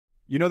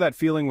You know that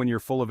feeling when you're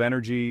full of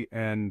energy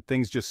and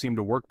things just seem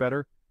to work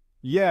better?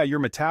 Yeah, your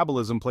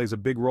metabolism plays a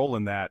big role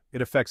in that.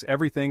 It affects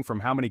everything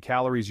from how many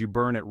calories you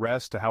burn at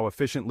rest to how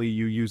efficiently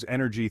you use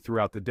energy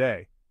throughout the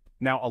day.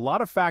 Now, a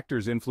lot of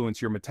factors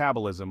influence your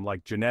metabolism,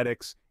 like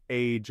genetics,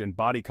 age, and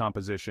body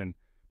composition,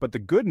 but the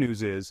good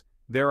news is,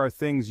 there are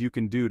things you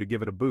can do to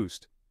give it a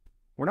boost.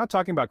 We're not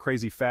talking about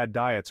crazy fad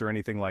diets or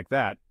anything like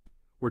that.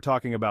 We're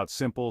talking about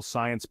simple,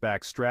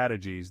 science-backed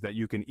strategies that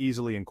you can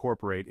easily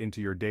incorporate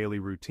into your daily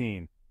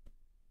routine.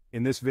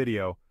 In this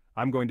video,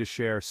 I'm going to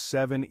share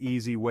 7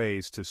 easy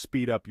ways to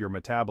speed up your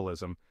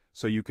metabolism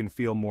so you can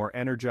feel more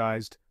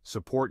energized,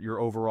 support your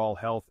overall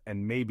health,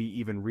 and maybe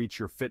even reach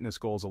your fitness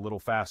goals a little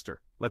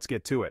faster. Let's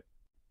get to it.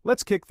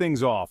 Let's kick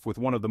things off with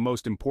one of the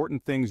most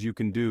important things you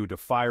can do to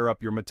fire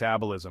up your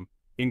metabolism: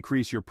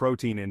 increase your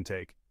protein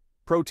intake.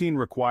 Protein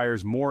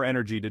requires more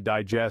energy to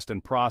digest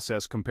and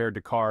process compared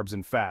to carbs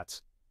and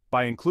fats.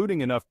 By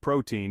including enough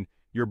protein,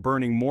 you're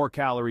burning more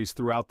calories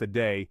throughout the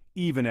day,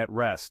 even at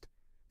rest.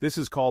 This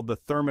is called the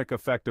thermic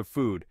effect of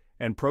food,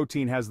 and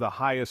protein has the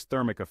highest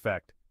thermic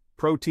effect.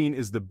 Protein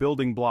is the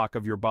building block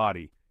of your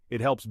body.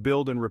 It helps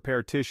build and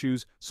repair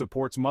tissues,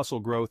 supports muscle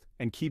growth,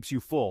 and keeps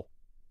you full.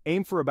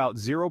 Aim for about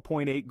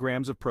 0.8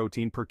 grams of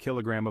protein per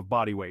kilogram of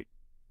body weight.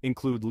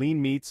 Include lean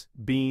meats,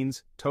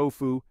 beans,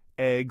 tofu,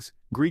 eggs,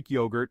 Greek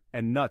yogurt,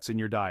 and nuts in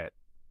your diet.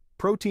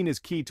 Protein is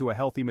key to a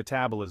healthy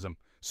metabolism,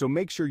 so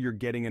make sure you're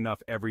getting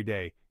enough every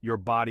day. Your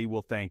body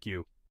will thank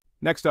you.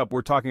 Next up,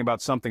 we're talking about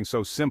something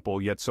so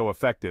simple yet so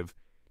effective: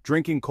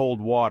 drinking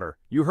cold water.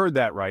 You heard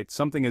that right.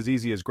 Something as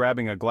easy as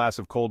grabbing a glass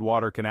of cold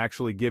water can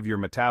actually give your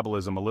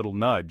metabolism a little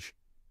nudge.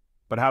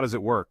 But how does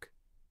it work?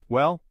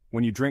 Well,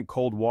 when you drink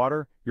cold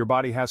water, your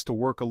body has to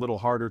work a little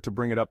harder to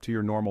bring it up to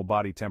your normal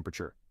body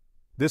temperature.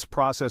 This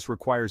process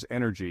requires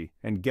energy,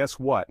 and guess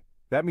what?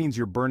 That means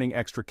you're burning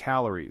extra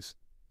calories.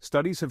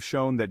 Studies have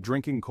shown that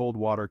drinking cold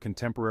water can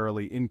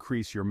temporarily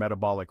increase your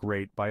metabolic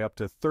rate by up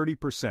to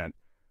 30%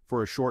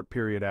 for a short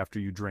period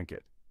after you drink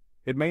it.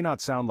 It may not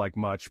sound like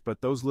much,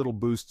 but those little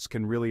boosts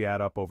can really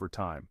add up over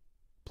time.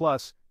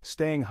 Plus,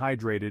 staying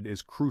hydrated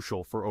is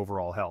crucial for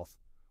overall health.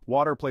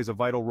 Water plays a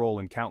vital role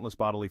in countless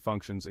bodily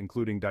functions,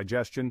 including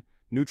digestion,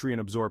 nutrient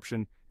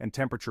absorption, and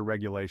temperature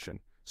regulation.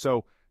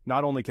 So,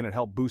 not only can it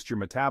help boost your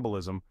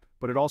metabolism,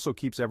 but it also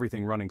keeps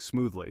everything running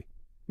smoothly.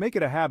 Make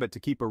it a habit to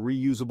keep a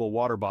reusable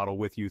water bottle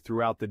with you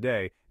throughout the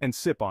day and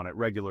sip on it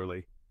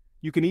regularly.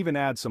 You can even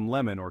add some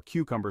lemon or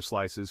cucumber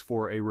slices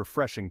for a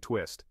refreshing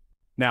twist.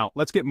 Now,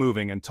 let's get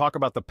moving and talk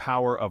about the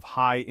power of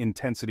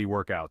high-intensity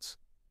workouts.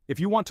 If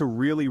you want to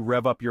really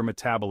rev up your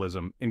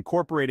metabolism,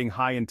 incorporating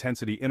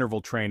high-intensity interval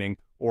training,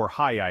 or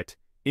HIIT,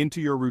 into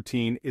your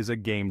routine is a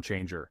game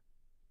changer.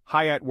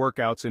 HIIT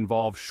workouts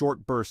involve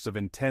short bursts of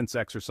intense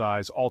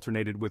exercise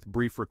alternated with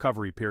brief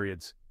recovery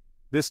periods.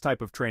 This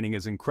type of training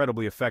is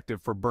incredibly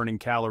effective for burning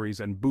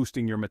calories and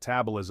boosting your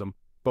metabolism,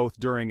 both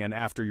during and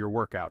after your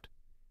workout.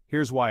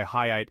 Here's why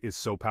HIIT is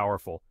so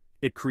powerful.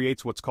 It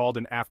creates what's called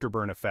an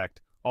afterburn effect,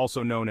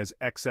 also known as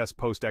excess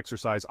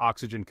post-exercise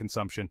oxygen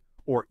consumption,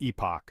 or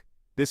EPOC.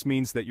 This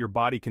means that your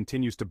body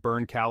continues to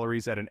burn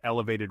calories at an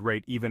elevated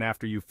rate even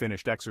after you've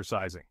finished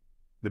exercising.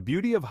 The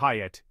beauty of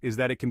HIIT is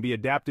that it can be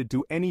adapted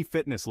to any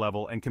fitness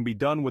level and can be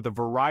done with a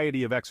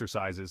variety of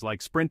exercises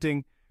like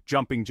sprinting,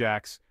 jumping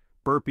jacks,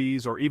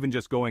 burpees, or even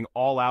just going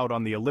all out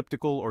on the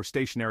elliptical or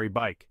stationary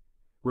bike.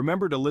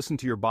 Remember to listen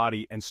to your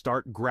body and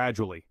start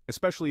gradually,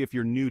 especially if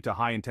you're new to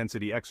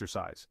high-intensity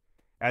exercise.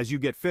 As you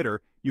get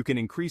fitter, you can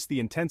increase the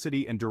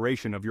intensity and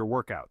duration of your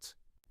workouts.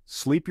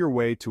 Sleep your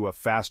way to a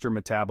faster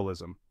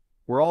metabolism.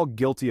 We're all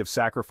guilty of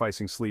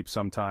sacrificing sleep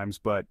sometimes,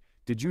 but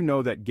did you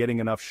know that getting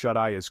enough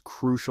shut-eye is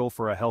crucial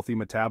for a healthy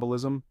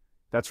metabolism?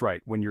 That's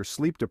right, when you're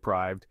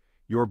sleep-deprived,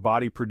 your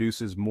body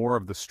produces more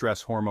of the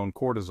stress hormone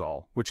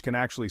cortisol, which can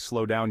actually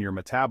slow down your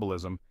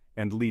metabolism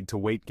and lead to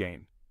weight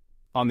gain.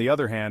 On the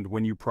other hand,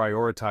 when you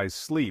prioritize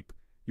sleep,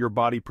 your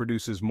body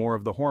produces more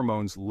of the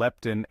hormones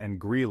leptin and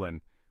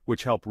ghrelin,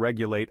 which help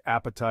regulate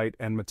appetite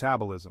and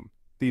metabolism.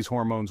 These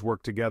hormones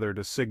work together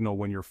to signal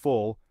when you're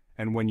full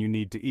and when you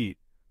need to eat,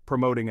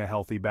 promoting a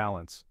healthy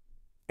balance.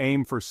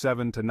 Aim for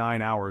 7 to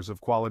 9 hours of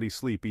quality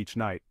sleep each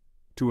night.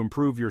 To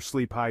improve your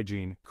sleep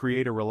hygiene,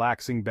 create a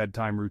relaxing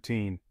bedtime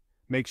routine.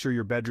 Make sure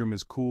your bedroom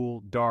is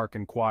cool, dark,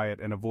 and quiet,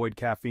 and avoid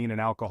caffeine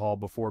and alcohol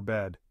before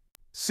bed.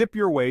 Sip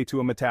your way to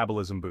a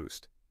metabolism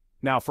boost.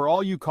 Now, for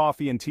all you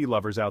coffee and tea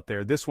lovers out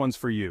there, this one's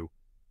for you.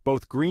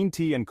 Both green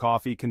tea and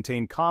coffee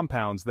contain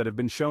compounds that have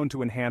been shown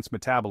to enhance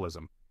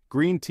metabolism.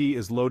 Green tea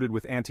is loaded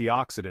with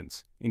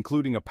antioxidants,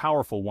 including a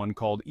powerful one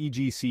called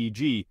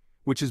EGCG,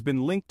 which has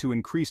been linked to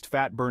increased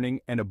fat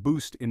burning and a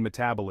boost in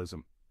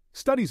metabolism.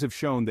 Studies have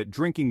shown that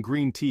drinking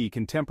green tea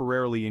can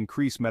temporarily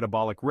increase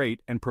metabolic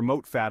rate and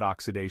promote fat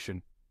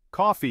oxidation.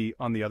 Coffee,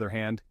 on the other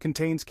hand,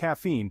 contains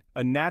caffeine,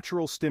 a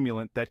natural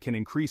stimulant that can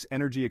increase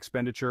energy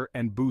expenditure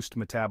and boost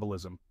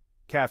metabolism.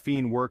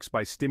 Caffeine works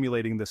by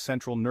stimulating the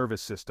central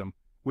nervous system,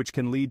 which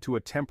can lead to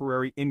a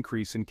temporary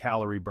increase in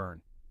calorie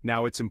burn.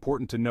 Now, it's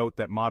important to note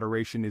that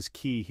moderation is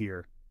key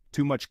here.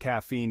 Too much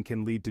caffeine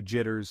can lead to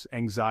jitters,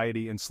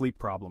 anxiety, and sleep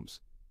problems.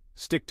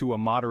 Stick to a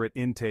moderate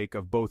intake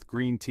of both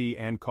green tea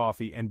and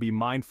coffee and be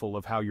mindful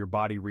of how your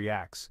body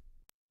reacts.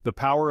 The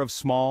power of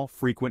small,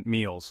 frequent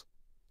meals.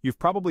 You've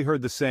probably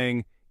heard the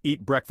saying,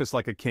 eat breakfast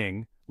like a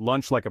king,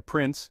 lunch like a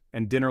prince,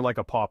 and dinner like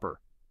a pauper.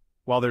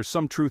 While there's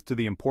some truth to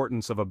the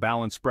importance of a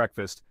balanced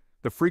breakfast,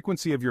 the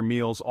frequency of your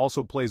meals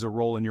also plays a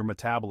role in your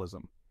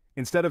metabolism.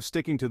 Instead of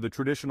sticking to the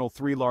traditional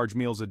 3 large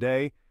meals a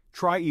day,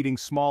 try eating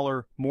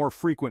smaller, more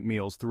frequent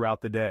meals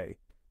throughout the day.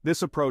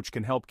 This approach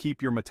can help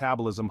keep your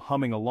metabolism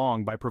humming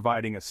along by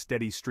providing a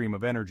steady stream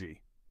of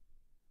energy.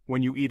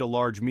 When you eat a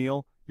large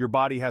meal, your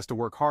body has to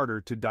work harder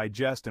to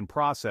digest and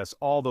process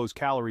all those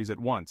calories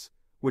at once,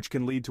 which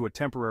can lead to a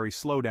temporary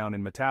slowdown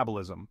in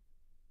metabolism.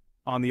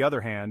 On the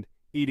other hand,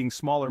 eating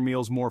smaller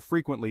meals more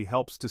frequently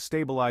helps to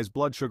stabilize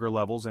blood sugar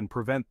levels and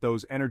prevent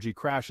those energy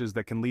crashes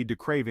that can lead to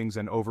cravings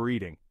and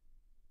overeating.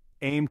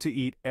 Aim to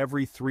eat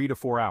every 3 to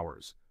 4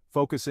 hours,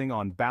 focusing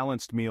on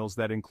balanced meals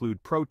that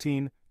include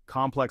protein,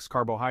 complex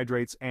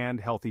carbohydrates, and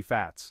healthy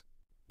fats.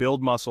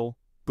 Build muscle,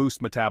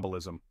 boost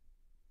metabolism.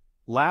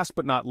 Last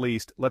but not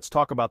least, let's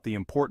talk about the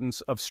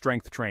importance of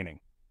strength training.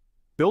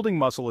 Building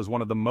muscle is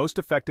one of the most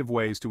effective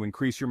ways to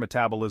increase your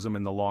metabolism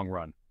in the long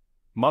run.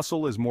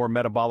 Muscle is more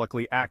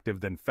metabolically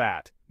active than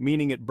fat,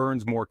 meaning it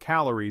burns more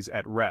calories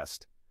at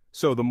rest.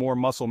 So the more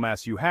muscle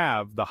mass you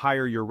have, the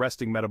higher your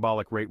resting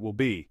metabolic rate will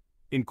be.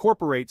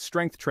 Incorporate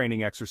strength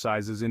training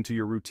exercises into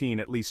your routine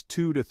at least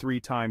 2 to 3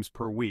 times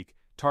per week,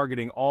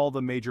 targeting all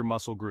the major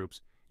muscle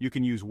groups. You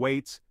can use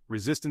weights,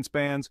 resistance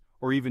bands,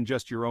 or even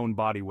just your own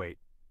body weight.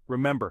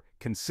 Remember,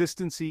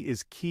 consistency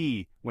is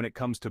key when it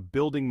comes to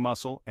building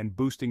muscle and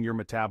boosting your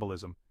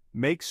metabolism.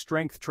 Make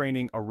strength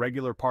training a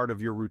regular part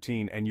of your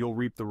routine and you'll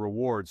reap the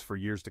rewards for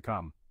years to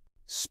come.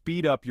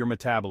 Speed up your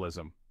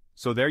metabolism.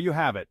 So there you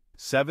have it,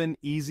 7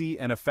 easy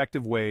and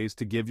effective ways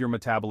to give your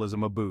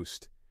metabolism a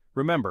boost.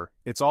 Remember,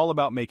 it's all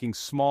about making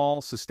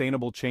small,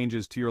 sustainable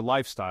changes to your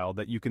lifestyle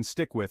that you can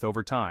stick with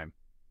over time.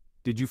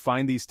 Did you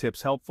find these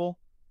tips helpful?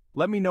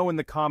 Let me know in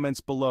the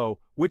comments below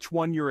which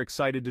one you're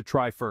excited to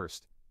try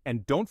first.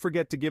 And don't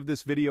forget to give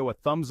this video a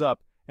thumbs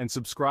up and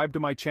subscribe to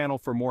my channel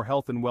for more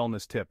health and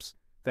wellness tips.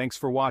 Thanks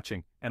for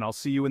watching, and I'll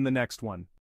see you in the next one.